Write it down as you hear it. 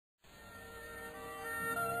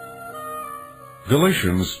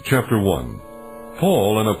Galatians chapter 1.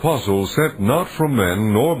 Paul, an apostle, sent not from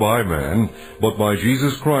men nor by man, but by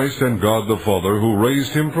Jesus Christ and God the Father, who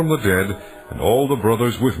raised him from the dead, and all the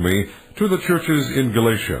brothers with me, to the churches in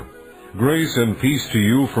Galatia. Grace and peace to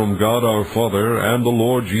you from God our Father and the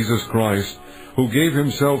Lord Jesus Christ, who gave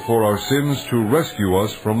himself for our sins to rescue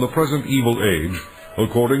us from the present evil age,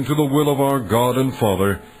 according to the will of our God and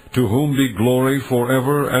Father, to whom be glory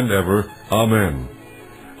forever and ever. Amen.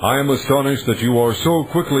 I am astonished that you are so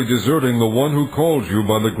quickly deserting the one who called you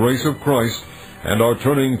by the grace of Christ, and are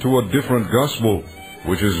turning to a different gospel,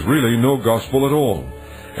 which is really no gospel at all.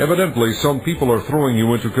 Evidently, some people are throwing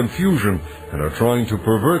you into confusion and are trying to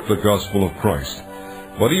pervert the gospel of Christ.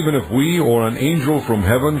 But even if we or an angel from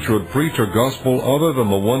heaven should preach a gospel other than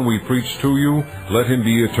the one we preach to you, let him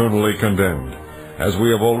be eternally condemned. As we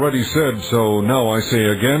have already said, so now I say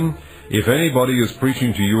again, if anybody is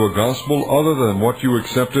preaching to you a gospel other than what you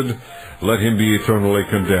accepted, let him be eternally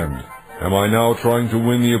condemned. Am I now trying to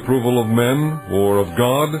win the approval of men or of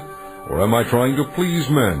God? Or am I trying to please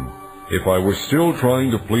men? If I were still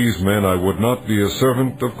trying to please men, I would not be a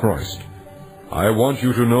servant of Christ. I want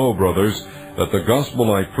you to know, brothers, that the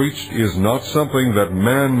gospel I preached is not something that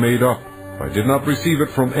man made up. I did not receive it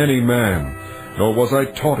from any man, nor was I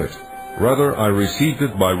taught it. Rather, I received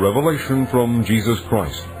it by revelation from Jesus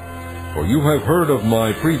Christ. For you have heard of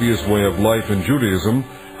my previous way of life in Judaism,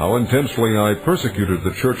 how intensely I persecuted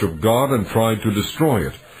the church of God and tried to destroy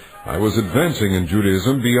it. I was advancing in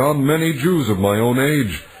Judaism beyond many Jews of my own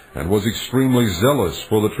age, and was extremely zealous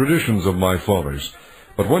for the traditions of my fathers.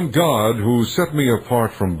 But when God, who set me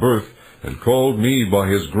apart from birth, and called me by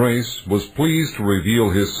his grace, was pleased to reveal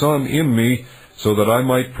his Son in me, so that I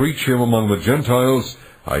might preach him among the Gentiles,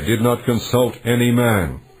 I did not consult any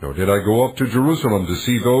man, nor did I go up to Jerusalem to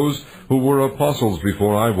see those who were apostles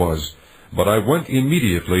before I was, but I went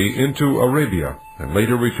immediately into Arabia, and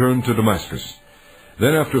later returned to Damascus.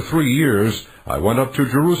 Then after 3 years I went up to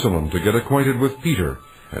Jerusalem to get acquainted with Peter,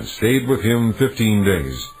 and stayed with him 15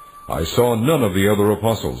 days. I saw none of the other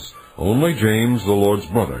apostles, only James, the Lord's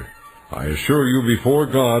brother. I assure you before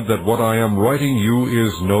God that what I am writing you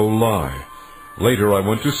is no lie. Later I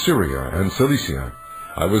went to Syria and Cilicia.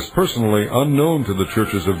 I was personally unknown to the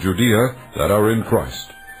churches of Judea that are in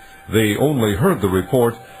Christ. They only heard the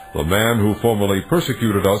report, the man who formerly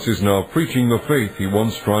persecuted us is now preaching the faith he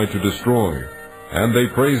once tried to destroy. And they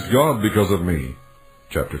praised God because of me.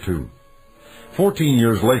 Chapter 2. 14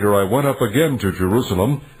 years later I went up again to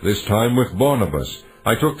Jerusalem, this time with Barnabas.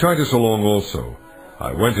 I took Titus along also.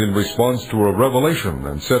 I went in response to a revelation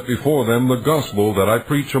and set before them the gospel that I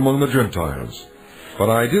preach among the Gentiles. But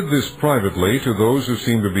I did this privately to those who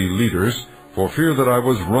seemed to be leaders, for fear that I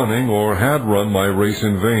was running or had run my race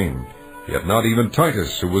in vain. Yet not even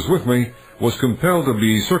Titus, who was with me, was compelled to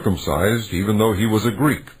be circumcised, even though he was a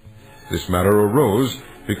Greek. This matter arose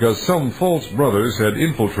because some false brothers had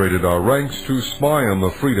infiltrated our ranks to spy on the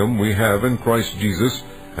freedom we have in Christ Jesus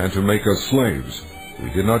and to make us slaves. We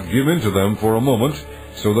did not give in to them for a moment,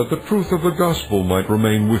 so that the truth of the gospel might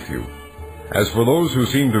remain with you. As for those who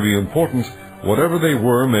seem to be important, whatever they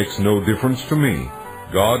were makes no difference to me.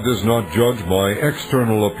 God does not judge by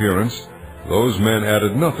external appearance. Those men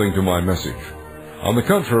added nothing to my message. On the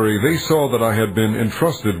contrary, they saw that I had been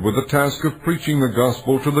entrusted with the task of preaching the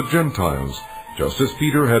gospel to the Gentiles, just as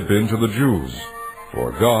Peter had been to the Jews.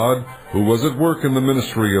 For God, who was at work in the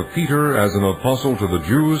ministry of Peter as an apostle to the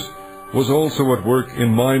Jews, was also at work in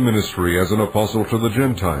my ministry as an apostle to the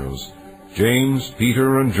Gentiles. James,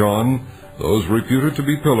 Peter, and John, those reputed to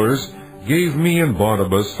be pillars, gave me and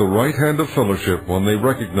Barnabas the right hand of fellowship when they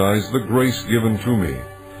recognized the grace given to me.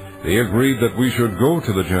 They agreed that we should go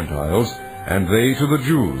to the Gentiles, and they to the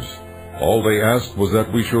Jews. All they asked was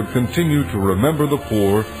that we should continue to remember the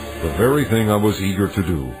poor, the very thing I was eager to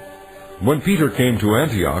do. When Peter came to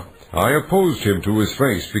Antioch, I opposed him to his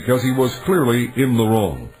face because he was clearly in the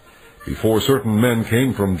wrong. Before certain men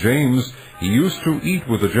came from James, he used to eat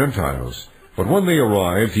with the Gentiles. But when they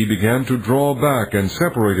arrived, he began to draw back and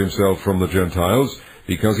separate himself from the Gentiles,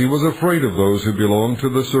 because he was afraid of those who belonged to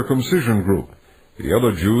the circumcision group. The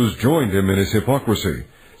other Jews joined him in his hypocrisy,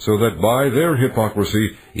 so that by their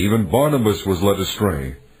hypocrisy even Barnabas was led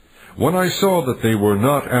astray. When I saw that they were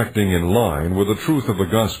not acting in line with the truth of the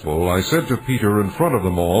gospel, I said to Peter in front of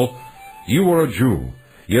them all, "You are a Jew,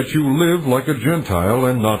 yet you live like a Gentile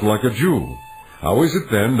and not like a Jew. How is it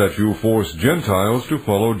then that you force Gentiles to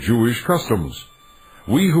follow Jewish customs?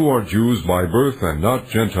 We who are Jews by birth and not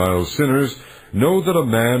Gentile sinners know that a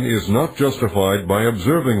man is not justified by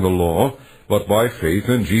observing the law, but by faith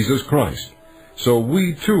in Jesus Christ. So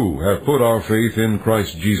we too have put our faith in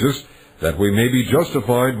Christ Jesus, that we may be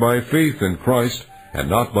justified by faith in Christ, and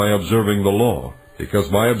not by observing the law, because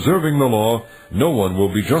by observing the law no one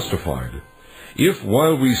will be justified. If,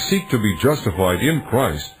 while we seek to be justified in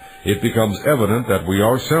Christ, it becomes evident that we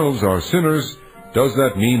ourselves are sinners, does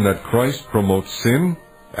that mean that Christ promotes sin?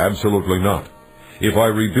 Absolutely not. If I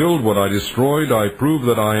rebuild what I destroyed, I prove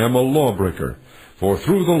that I am a lawbreaker. For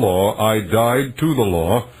through the law I died to the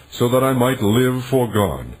law, so that I might live for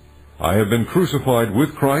God. I have been crucified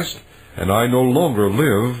with Christ, and I no longer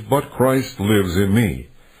live, but Christ lives in me.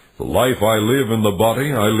 The life I live in the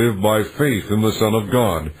body, I live by faith in the Son of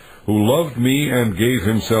God, who loved me and gave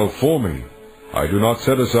himself for me. I do not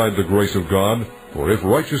set aside the grace of God, for if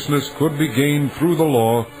righteousness could be gained through the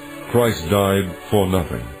law, Christ died for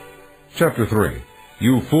nothing. Chapter 3.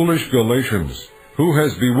 You foolish Galatians, who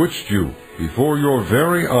has bewitched you? Before your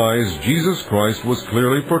very eyes Jesus Christ was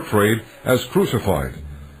clearly portrayed as crucified.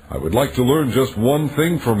 I would like to learn just one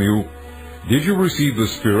thing from you. Did you receive the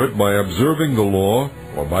Spirit by observing the law,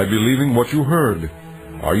 or by believing what you heard?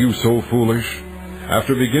 Are you so foolish?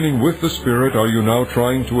 After beginning with the Spirit, are you now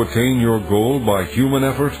trying to attain your goal by human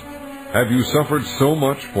effort? Have you suffered so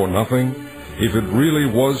much for nothing, if it really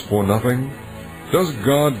was for nothing? Does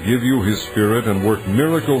God give you His Spirit and work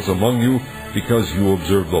miracles among you because you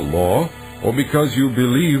observe the law, or because you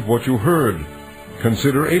believe what you heard?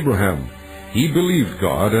 Consider Abraham. He believed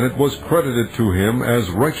God, and it was credited to him as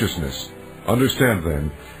righteousness. Understand,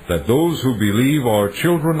 then, that those who believe are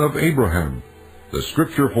children of Abraham. The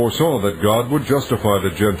Scripture foresaw that God would justify the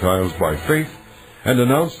Gentiles by faith, and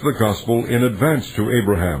announced the gospel in advance to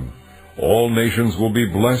Abraham. All nations will be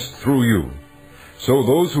blessed through you. So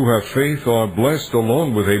those who have faith are blessed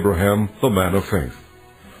along with Abraham, the man of faith.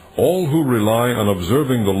 All who rely on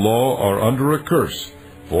observing the law are under a curse,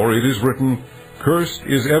 for it is written, "Cursed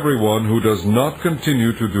is everyone who does not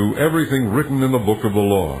continue to do everything written in the book of the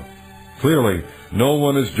law." Clearly, no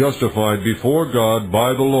one is justified before God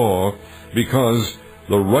by the law, because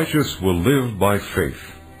the righteous will live by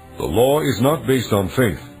faith. The law is not based on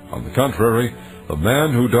faith. On the contrary, the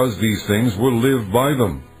man who does these things will live by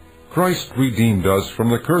them. Christ redeemed us from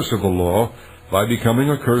the curse of the law by becoming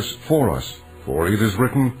a curse for us. For it is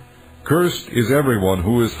written, "Cursed is everyone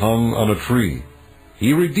who is hung on a tree."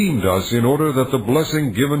 He redeemed us in order that the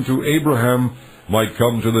blessing given to Abraham might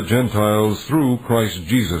come to the Gentiles through Christ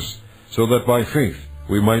Jesus, so that by faith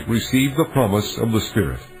we might receive the promise of the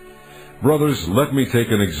Spirit. Brothers, let me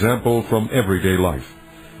take an example from everyday life.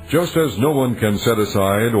 Just as no one can set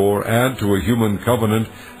aside or add to a human covenant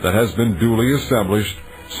that has been duly established,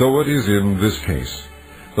 so it is in this case.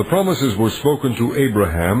 The promises were spoken to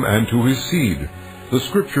Abraham and to his seed. The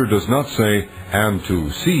Scripture does not say, "and to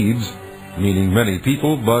seeds," meaning many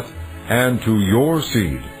people, but "and to your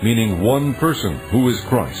seed," meaning one person, who is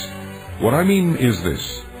Christ. What I mean is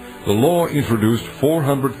this. The law introduced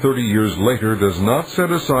 430 years later does not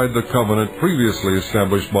set aside the covenant previously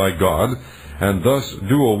established by God, and thus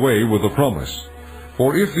do away with the promise.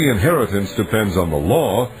 For if the inheritance depends on the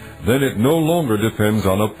law, then it no longer depends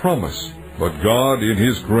on a promise, but God in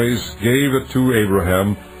His grace gave it to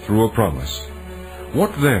Abraham through a promise.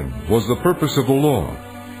 What then was the purpose of the law?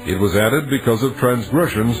 It was added because of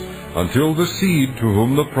transgressions until the seed to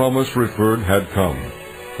whom the promise referred had come.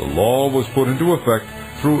 The law was put into effect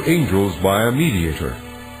through angels by a mediator.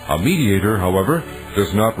 A mediator, however,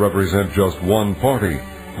 does not represent just one party,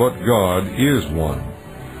 but God is one.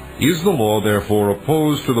 Is the law therefore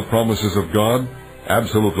opposed to the promises of God?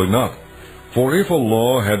 Absolutely not. For if a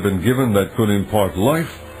law had been given that could impart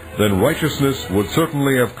life, then righteousness would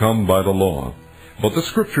certainly have come by the law. But the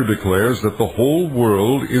Scripture declares that the whole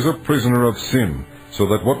world is a prisoner of sin, so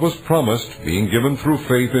that what was promised, being given through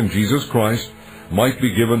faith in Jesus Christ, might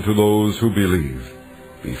be given to those who believe.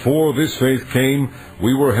 Before this faith came,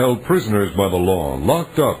 we were held prisoners by the law,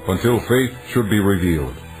 locked up until faith should be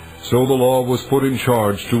revealed. So the law was put in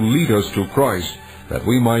charge to lead us to Christ, that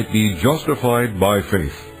we might be justified by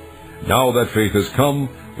faith. Now that faith has come,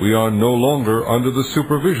 we are no longer under the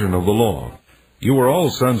supervision of the law. You are all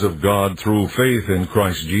sons of God through faith in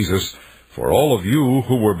Christ Jesus, for all of you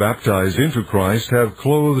who were baptized into Christ have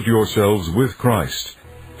clothed yourselves with Christ.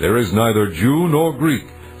 There is neither Jew nor Greek,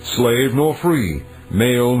 slave nor free,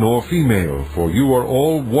 male nor female, for you are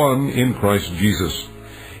all one in Christ Jesus.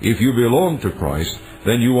 If you belong to Christ,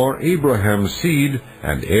 then you are Abraham's seed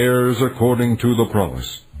and heirs according to the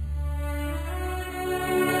promise.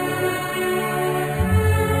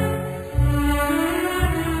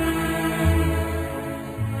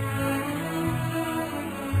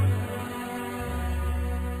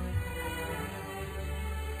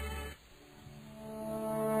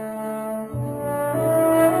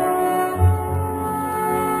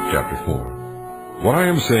 Chapter 4. What I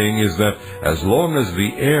am saying is that as long as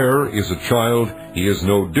the heir is a child, he is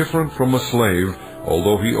no different from a slave,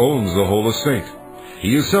 although he owns the whole estate.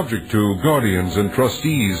 He is subject to guardians and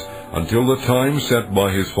trustees until the time set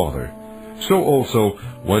by his father. So also,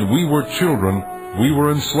 when we were children, we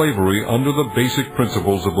were in slavery under the basic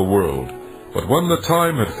principles of the world. But when the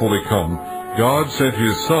time had fully come, God sent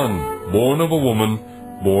his Son, born of a woman,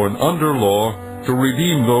 born under law, to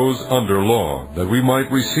redeem those under law, that we might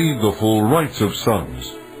receive the full rights of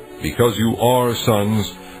sons. Because you are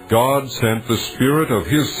sons, God sent the Spirit of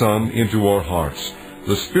his Son into our hearts,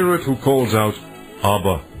 the Spirit who calls out,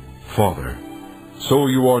 Abba, Father. So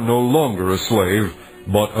you are no longer a slave,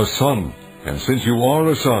 but a son, and since you are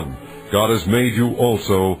a son, God has made you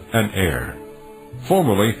also an heir.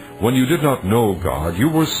 Formerly, when you did not know God, you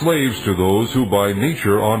were slaves to those who by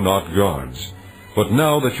nature are not God's. But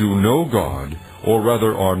now that you know God, or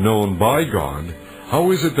rather are known by God,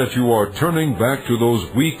 how is it that you are turning back to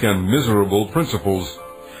those weak and miserable principles?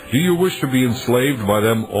 Do you wish to be enslaved by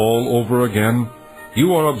them all over again?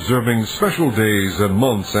 You are observing special days and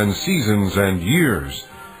months and seasons and years.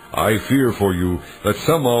 I fear for you that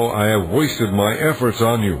somehow I have wasted my efforts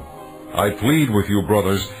on you. I plead with you,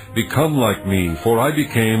 brothers, become like me, for I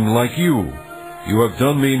became like you. You have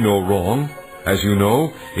done me no wrong. As you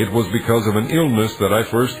know, it was because of an illness that I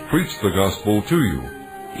first preached the gospel to you.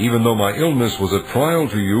 Even though my illness was a trial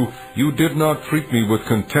to you, you did not treat me with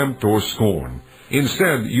contempt or scorn.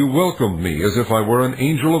 Instead, you welcomed me as if I were an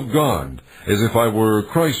angel of God, as if I were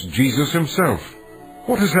Christ Jesus himself.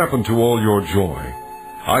 What has happened to all your joy?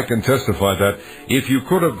 I can testify that if you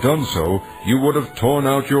could have done so, you would have torn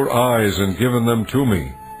out your eyes and given them to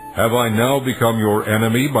me. Have I now become your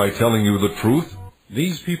enemy by telling you the truth?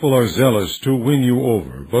 These people are zealous to win you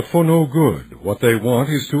over, but for no good. What they want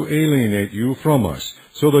is to alienate you from us,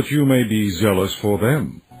 so that you may be zealous for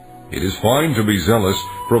them. It is fine to be zealous,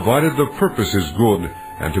 provided the purpose is good,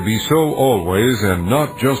 and to be so always, and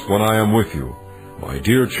not just when I am with you. My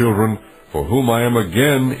dear children, for whom I am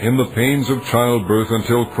again in the pains of childbirth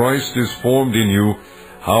until Christ is formed in you,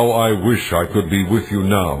 how I wish I could be with you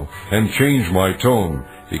now, and change my tone,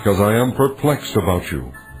 because I am perplexed about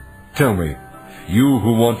you. Tell me, you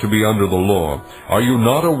who want to be under the law, are you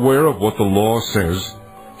not aware of what the law says?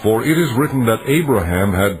 For it is written that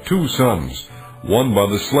Abraham had 2 sons, one by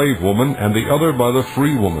the slave woman and the other by the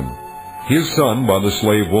free woman. His son by the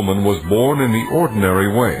slave woman was born in the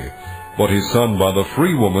ordinary way, but his son by the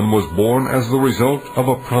free woman was born as the result of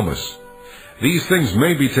a promise. These things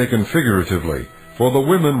may be taken figuratively, for the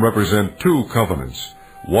women represent 2 covenants.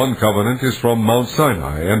 One covenant is from Mount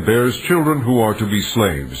Sinai and bears children who are to be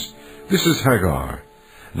slaves. This is Hagar.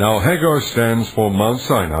 Now Hagar stands for Mount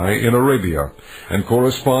Sinai in Arabia, and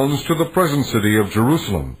corresponds to the present city of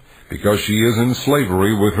Jerusalem, because she is in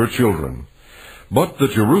slavery with her children. But the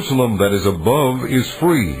Jerusalem that is above is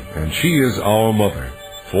free, and she is our mother.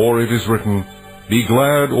 For it is written, Be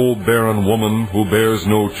glad, O barren woman who bears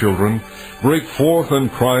no children. Break forth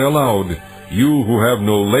and cry aloud, you who have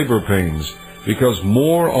no labor pains, because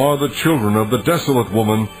more are the children of the desolate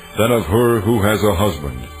woman than of her who has a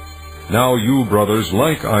husband. Now you, brothers,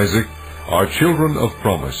 like Isaac, are children of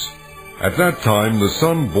promise. At that time the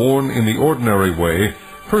son born in the ordinary way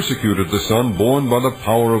persecuted the son born by the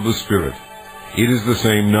power of the Spirit. It is the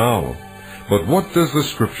same now. But what does the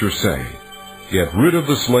Scripture say? Get rid of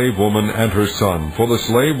the slave woman and her son, for the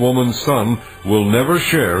slave woman's son will never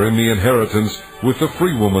share in the inheritance with the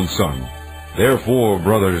free woman's son. Therefore,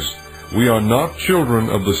 brothers, we are not children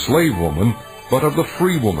of the slave woman, but of the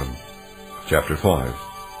free woman. Chapter 5.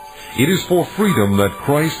 It is for freedom that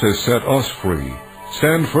Christ has set us free.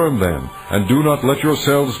 Stand firm then, and do not let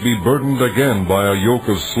yourselves be burdened again by a yoke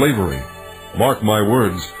of slavery. Mark my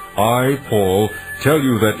words, I, Paul, tell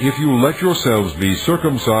you that if you let yourselves be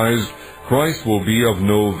circumcised, Christ will be of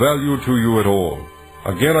no value to you at all.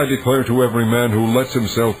 Again I declare to every man who lets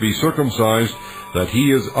himself be circumcised that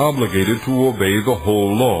he is obligated to obey the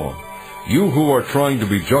whole law. You who are trying to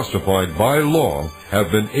be justified by law have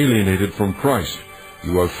been alienated from Christ.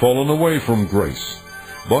 You have fallen away from grace.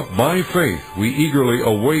 But by faith we eagerly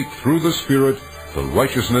await through the Spirit the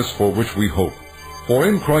righteousness for which we hope. For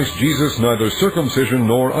in Christ Jesus neither circumcision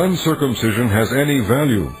nor uncircumcision has any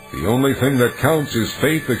value. The only thing that counts is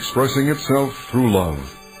faith expressing itself through love.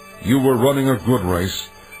 You were running a good race.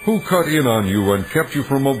 Who cut in on you and kept you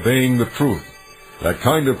from obeying the truth? That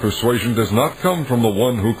kind of persuasion does not come from the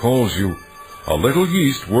one who calls you. A little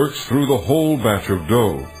yeast works through the whole batch of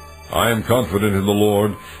dough. I am confident in the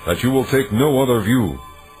Lord that you will take no other view.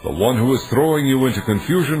 The one who is throwing you into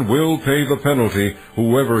confusion will pay the penalty,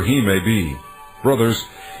 whoever he may be. Brothers,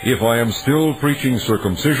 If I am still preaching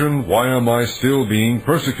circumcision, why am I still being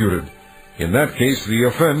persecuted? In that case, the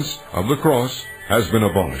offense of the cross has been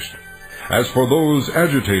abolished. As for those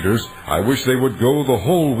agitators, I wish they would go the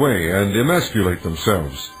whole way and emasculate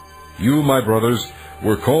themselves. You, my brothers,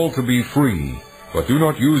 were called to be free, but do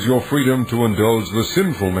not use your freedom to indulge the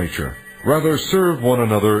sinful nature. Rather, serve one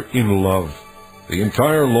another in love. The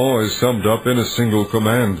entire law is summed up in a single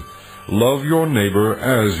command: love your neighbor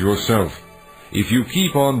as yourself. If you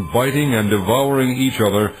keep on biting and devouring each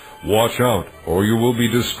other, watch out, or you will be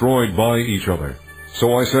destroyed by each other.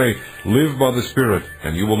 So I say, live by the Spirit,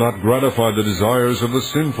 and you will not gratify the desires of the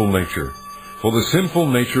sinful nature. For the sinful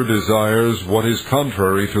nature desires what is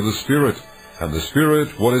contrary to the Spirit, and the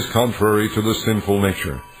Spirit what is contrary to the sinful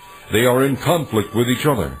nature. They are in conflict with each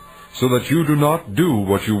other, so that you do not do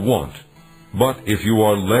what you want. But if you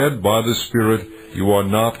are led by the Spirit, you are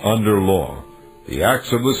not under law. The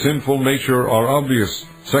acts of the sinful nature are obvious: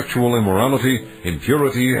 sexual immorality,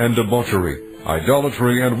 impurity and debauchery,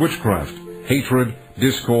 idolatry and witchcraft, hatred,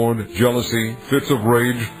 discord, jealousy, fits of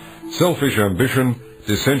rage, selfish ambition,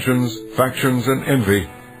 dissensions, factions and envy,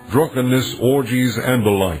 drunkenness, orgies, and the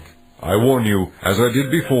like. I warn you, as I did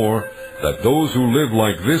before, that those who live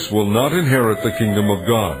like this will not inherit the kingdom of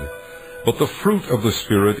God. But the fruit of the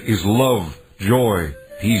Spirit is love, joy,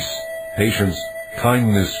 peace, patience,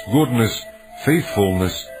 kindness, goodness,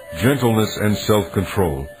 faithfulness, gentleness, and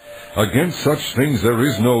self-control. Against such things there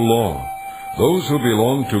is no law. Those who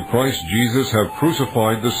belong to Christ Jesus have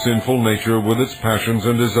crucified the sinful nature with its passions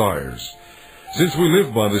and desires. Since we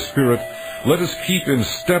live by the Spirit, let us keep in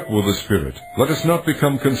step with the Spirit. Let us not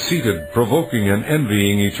become conceited, provoking and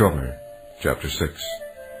envying each other. Chapter 6.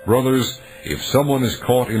 Brothers, if someone is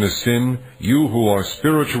caught in a sin, you who are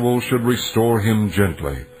spiritual should restore him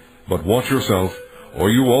gently. But watch yourself, or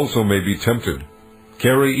you also may be tempted.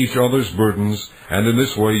 Carry each other's burdens, and in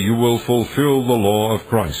this way you will fulfill the law of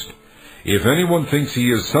Christ. If anyone thinks he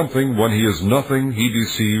is something when he is nothing, he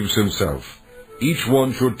deceives himself. Each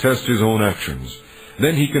one should test his own actions.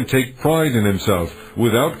 Then he can take pride in himself,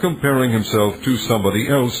 without comparing himself to somebody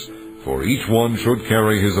else, for each one should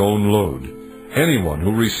carry his own load. Anyone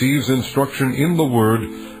who receives instruction in the Word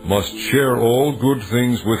must share all good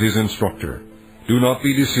things with his instructor. Do not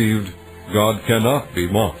be deceived. God cannot be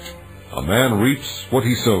mocked. A man reaps what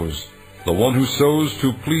he sows. The one who sows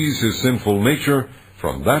to please his sinful nature,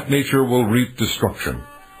 from that nature will reap destruction.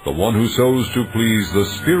 The one who sows to please the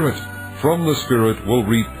Spirit, from the Spirit will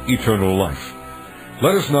reap eternal life.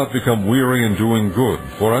 Let us not become weary in doing good,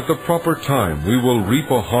 for at the proper time we will reap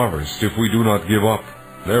a harvest if we do not give up.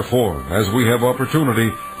 Therefore, as we have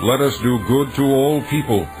opportunity, let us do good to all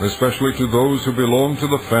people, especially to those who belong to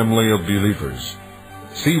the family of believers.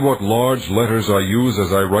 See what large letters I use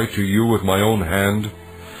as I write to you with my own hand.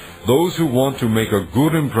 Those who want to make a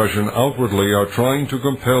good impression outwardly are trying to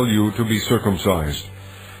compel you to be circumcised.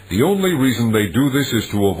 The only reason they do this is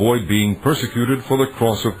to avoid being persecuted for the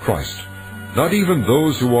cross of Christ. Not even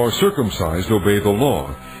those who are circumcised obey the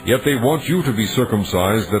law, yet they want you to be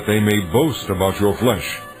circumcised that they may boast about your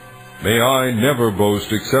flesh. May I never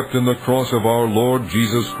boast except in the cross of our Lord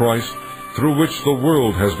Jesus Christ, through which the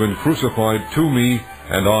world has been crucified to me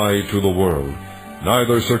and I to the world.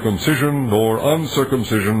 Neither circumcision nor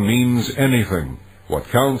uncircumcision means anything. What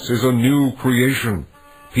counts is a new creation.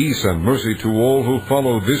 Peace and mercy to all who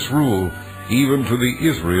follow this rule, even to the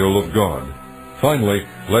Israel of God. Finally,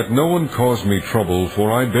 let no one cause me trouble,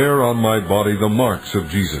 for I bear on my body the marks of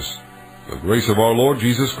Jesus. The grace of our Lord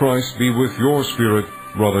Jesus Christ be with your spirit,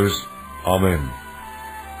 brothers. Amen.